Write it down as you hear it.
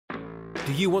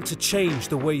Do you want to change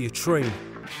the way you train?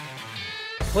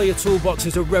 Player Toolbox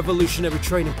is a revolutionary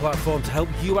training platform to help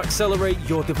you accelerate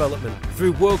your development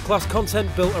through world-class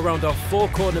content built around our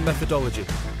four-corner methodology: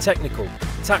 technical,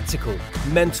 tactical,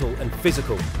 mental and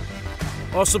physical.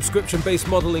 Our subscription-based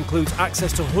model includes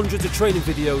access to hundreds of training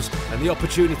videos and the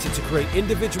opportunity to create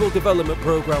individual development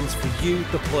programs for you,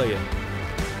 the player.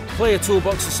 Player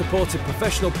Toolbox has supported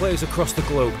professional players across the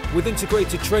globe with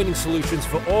integrated training solutions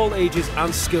for all ages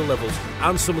and skill levels,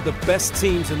 and some of the best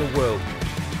teams in the world.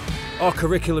 Our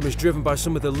curriculum is driven by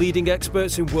some of the leading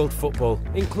experts in world football,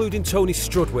 including Tony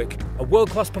Strudwick, a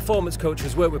world-class performance coach who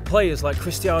has worked with players like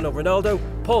Cristiano Ronaldo,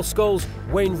 Paul Scholes,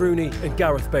 Wayne Rooney and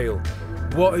Gareth Bale.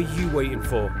 What are you waiting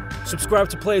for? Subscribe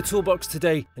to Player Toolbox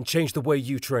today and change the way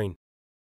you train.